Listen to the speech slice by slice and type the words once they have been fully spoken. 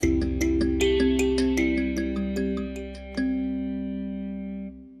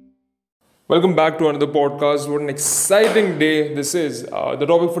Welcome back to another podcast. What an exciting day this is. The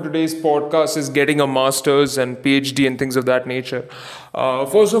topic for today's podcast is getting a master's and PhD and things of that nature.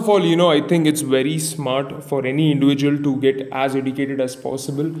 First of all, I think it's very smart for any individual to get as educated as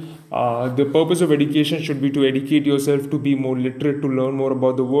possible. The purpose of education should be to educate yourself, to be more literate, to learn more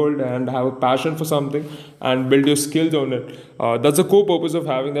about the world, and have a passion for something and build your skills on it. That's the core purpose of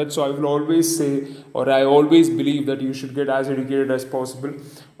having that. So I will always say, or I always believe that you should get as educated as possible.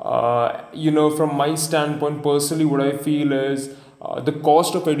 From my standpoint, personally, what I feel is the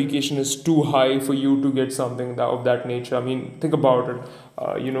cost of education is too high for you to get something of that nature. I mean, think about it.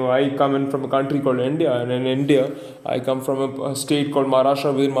 I come in from a country called India, and in India, I come from a state called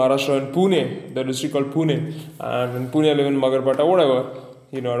Maharashtra. Within Maharashtra, in Pune, the district called Pune, and in Pune, I live in Magarpata, whatever.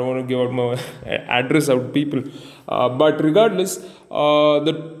 I don't want to give out my address out to people. But regardless,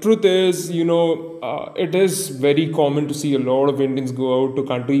 the truth is, it is very common to see a lot of Indians go out to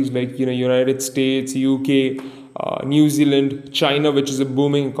countries like, United States, UK, New Zealand, China, which is a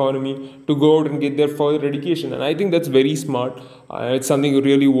booming economy, to go out and get their further education. And I think that's very smart. It's something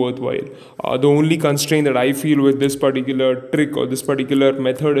really worthwhile. The only constraint that I feel with this particular trick or this particular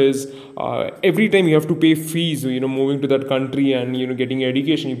method is every time you have to pay fees, moving to that country and, getting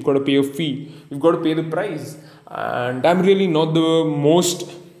education, you've got to pay a fee. You've got to pay the price. And I'm really not the most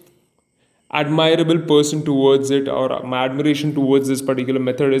admirable person towards it, or my admiration towards this particular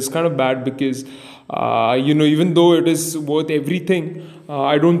method is kind of bad because even though it is worth everything,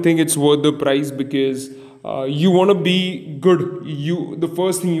 I don't think it's worth the price because you want to be good. The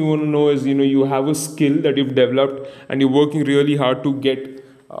first thing you want to know is you have a skill that you've developed and you're working really hard to get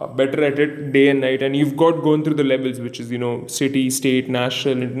better at it day and night, and you've gone through the levels, which is city, state,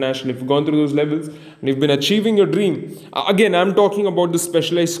 national, international. If you've gone through those levels and you've been achieving your dream, again, I'm talking about the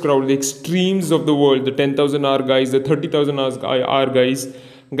specialized crowd, the extremes of the world, the 10,000 hour guys, the 30,000 hour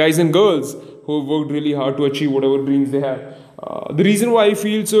guys and girls who have worked really hard to achieve whatever dreams they have. The reason why I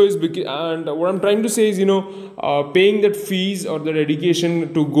feel so is because, and what I'm trying to say is, paying that fees or that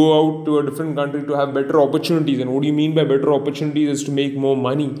education to go out to a different country to have better opportunities. And what do you mean by better opportunities? Is to make more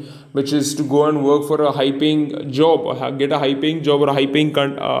money, which is to go and work for a high-paying job, or get a high-paying job or a high-paying,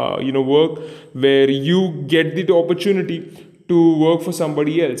 work where you get the opportunity to work for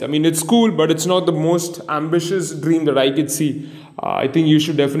somebody else. I mean, it's cool, but it's not the most ambitious dream that I could see. I think you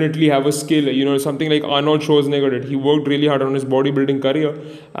should definitely have a skill. Something like Arnold Schwarzenegger did. He worked really hard on his bodybuilding career,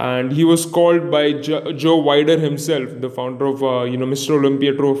 and he was called by Joe Wider himself, the founder of Mr.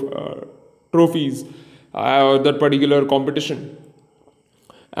 Olympia trophies, that particular competition.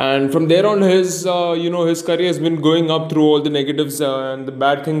 And from there on, his career has been going up through all the negatives and the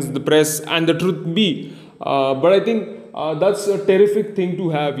bad things, the press and the truth be. But I think that's a terrific thing to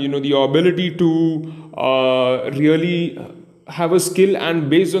have. The ability to really have a skill, and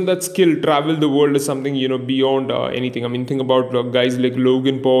based on that skill travel the world is something beyond anything. I mean, think about guys like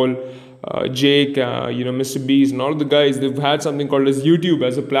Logan Paul, Jake, Mr. Beast, and all of the guys. They've had something called as YouTube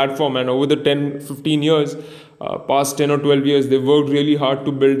as a platform, and over the 10-15 years, past 10 or 12 years, they've worked really hard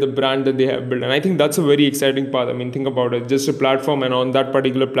to build the brand that they have built. And I think that's a very exciting path. I mean, think about it, just a platform, and on that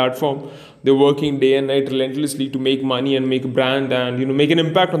particular platform they're working day and night relentlessly to make money and make a brand and make an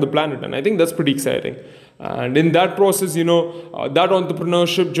impact on the planet. And I think that's pretty exciting. And in that process, that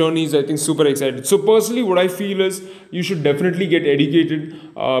entrepreneurship journey is, I think, super exciting. So personally, what I feel is you should definitely get educated,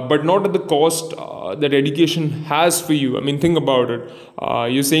 but not at the cost that education has for you. I mean, think about it.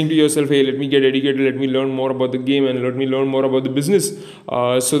 You're saying to yourself, hey, let me get educated, let me learn more about the game and let me learn more about the business,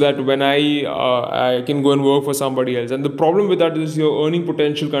 so that when I can go and work for somebody else. And the problem with that is your earning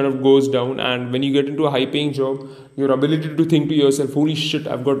potential kind of goes down. And when you get into a high paying job, your ability to think to yourself, holy shit,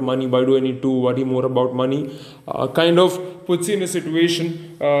 I've got money, why do I need to worry more about money, kind of puts you in a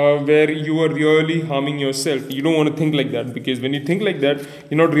situation where you are really harming yourself. You don't want to think like that, because when you think like that,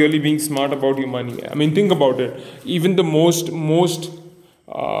 you're not really being smart about your money. I mean, think about it. Even the most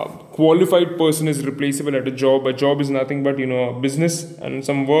qualified person is replaceable at a job. A job is nothing but a business and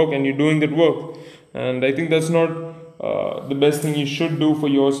some work, and you're doing that work. And I think that's not the best thing you should do for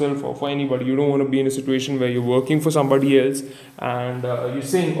yourself or for anybody. You don't want to be in a situation where you're working for somebody else and you're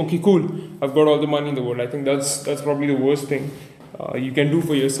saying, okay, cool, I've got all the money in the world. I think that's probably the worst thing you can do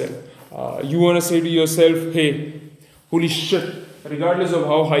for yourself. You want to say to yourself, hey, holy shit, regardless of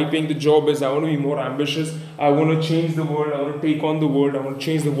how high paying the job is, I want to be more ambitious. I want to change the world. I want to take on the world. I want to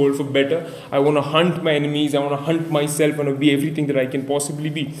change the world for better. I want to hunt my enemies. I want to hunt myself. I want to be everything that I can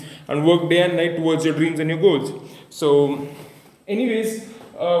possibly be, and work day and night towards your dreams and your goals. So anyways,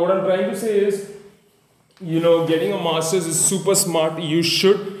 what I'm trying to say is, getting a master's is super smart. You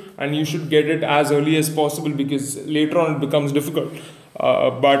should get it as early as possible, because later on it becomes difficult.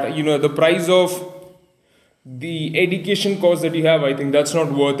 But the price of the education cost that you have, I think that's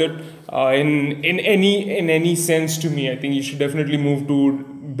not worth it in any sense to me. I think you should definitely move to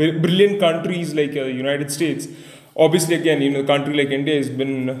brilliant countries like United States. Obviously, again, a country like India has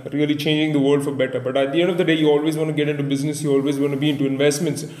been really changing the world for better. But at the end of the day, you always want to get into business. You always want to be into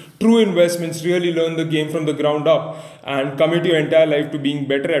investments, true investments. Really learn the game from the ground up and commit your entire life to being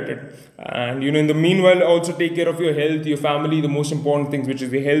better at it. And in the meanwhile, also take care of your health, your family, the most important things, which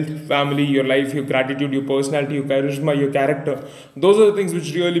is your health, family, your life, your gratitude, your personality, your charisma, your character. Those are the things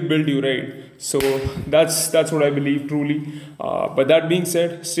which really build you, right? So that's what I believe truly. But that being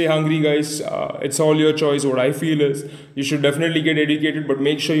said, stay hungry, guys. It's all your choice. What I feel is you should definitely get educated, but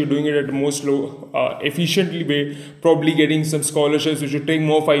make sure you're doing it at the most efficiently way. Probably getting some scholarships, which will take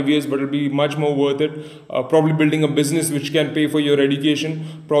more 5 years, but it'll be much more worth it. Probably building a business which can pay for your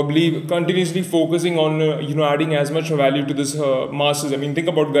education. Probably continuously focusing on adding as much value to this masses. I mean, think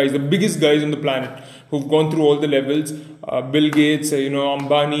about guys, the biggest guys on the planet who've gone through all the levels. Bill Gates,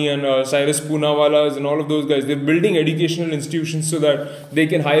 Ambani, and Cyrus Poonawala's, and all of those guys. They're building educational institutions so that they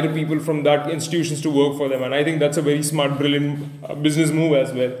can hire people from that institutions to work for them. And I think that's a very smart, brilliant business move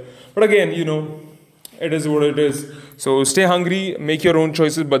as well. But again, it is what it is. So stay hungry, make your own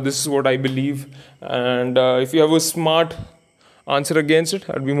choices. But this is what I believe. And if you have a smart answer against it,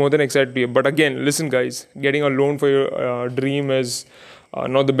 I'd be more than excited to hear. But again, listen, guys, getting a loan for your dream is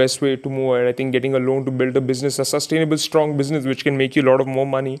not the best way to move ahead. I think getting a loan to build a business, a sustainable, strong business, which can make you a lot of more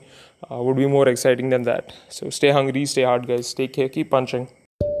money, would be more exciting than that. So stay hungry, stay hard, guys. Take care, keep punching.